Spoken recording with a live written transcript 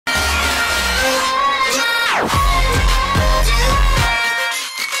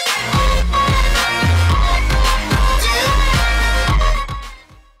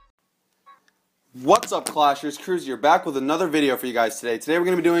What's up, Clashers? Cruz here, back with another video for you guys today. Today we're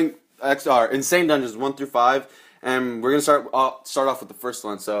going to be doing Insane Dungeons 1 through 5, and we're going to start off with the first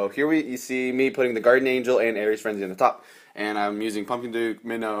one. So here you see me putting the Guardian Angel and Ares Frenzy on the top, and I'm using Pumpkin Duke,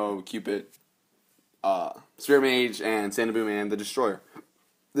 Minnow, Cupid, Spirit Mage, and Sandaboom and the Destroyer.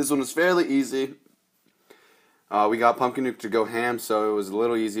 This one was fairly easy. We got Pumpkin Duke to go ham, so it was a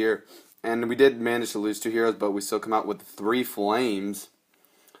little easier, and we did manage to lose 2 heroes, but we still come out with 3 flames.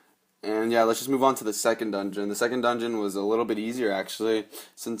 And yeah, let's just move on to the second dungeon. The second dungeon was a little bit easier, actually,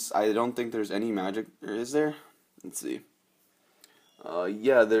 since I don't think there's any magic. Or is there? Let's see.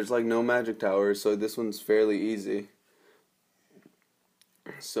 Yeah, there's like no magic towers, so this one's fairly easy.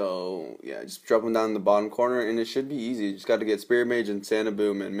 So yeah, just drop them down in the bottom corner, and it should be easy. You just got to get Spirit Mage and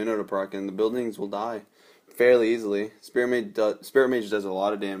Sandaboom and Minnow to proc, and the buildings will die fairly easily. Spirit Mage does a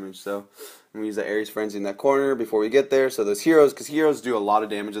lot of damage, so I'm going to use the Ares Frenzy in that corner before we get there. So those heroes, because heroes do a lot of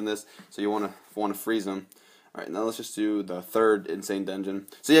damage in this, so you want to freeze them. Alright, now let's just do the third Insane Dungeon.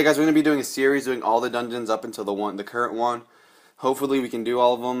 So yeah, guys, we're going to be doing a series, doing all the dungeons up until the current one. Hopefully we can do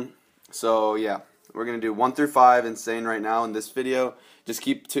all of them. So yeah, we're going to do 1 through 5 Insane right now in this video. Just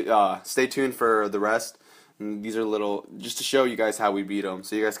stay tuned for the rest. And these are just to show you guys how we beat them,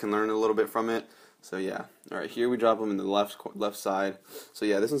 so you guys can learn a little bit from it. So yeah, alright, here we drop them in the left side. So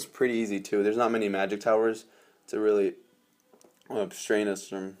yeah, this one's pretty easy too. There's not many magic towers to really restrain us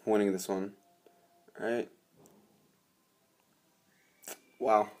from winning this one. Alright.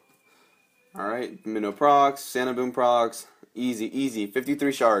 Wow. Alright, Minnow procs, Sandaboom procs, easy,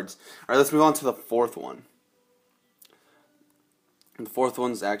 53 shards. Alright, let's move on to the fourth one. And the fourth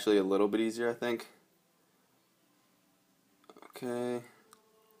one's actually a little bit easier, I think. Okay.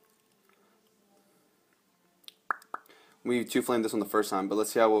 We 2-flamed this one the first time, but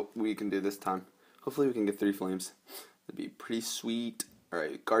let's see how we can do this time. Hopefully we can get 3 flames. That'd be pretty sweet.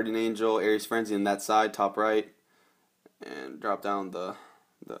 Alright, Guardian Angel, Ares Frenzy in that side, top right. And drop down the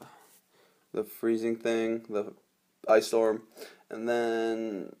freezing thing, the Ice Storm. And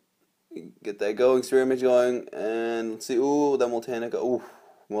then get that going, Spirit Mage going, and let's see, ooh, that Moltanica. Ooh,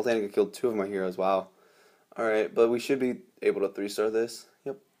 Moltanica killed 2 of my heroes, wow. Alright, but we should be able to 3-star this.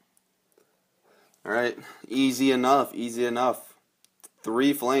 Yep. Alright, easy enough.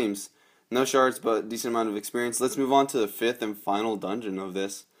 3 flames. No shards, but decent amount of experience. Let's move on to the 5th and final dungeon of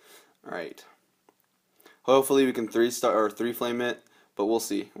this. Alright. Hopefully we can 3-star or 3-flame it, but we'll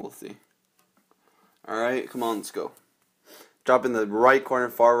see. Alright, come on, let's go. Drop in the right corner,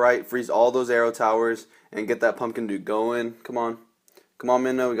 far right, freeze all those arrow towers, and get that Pumpkin Duke going. Come on,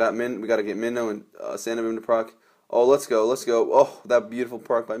 Minnow. We got to get Minnow and Sandaboom to proc. Oh, let's go. Oh, that beautiful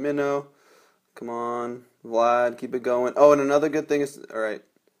proc by Minnow. Come on, Vlad, keep it going. Oh, and another good thing is, alright.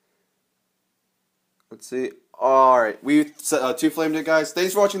 Let's see. Alright, we 2-flamed it, guys.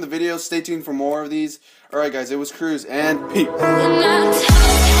 Thanks for watching the video. Stay tuned for more of these. Alright, guys, it was Cruz, and peace.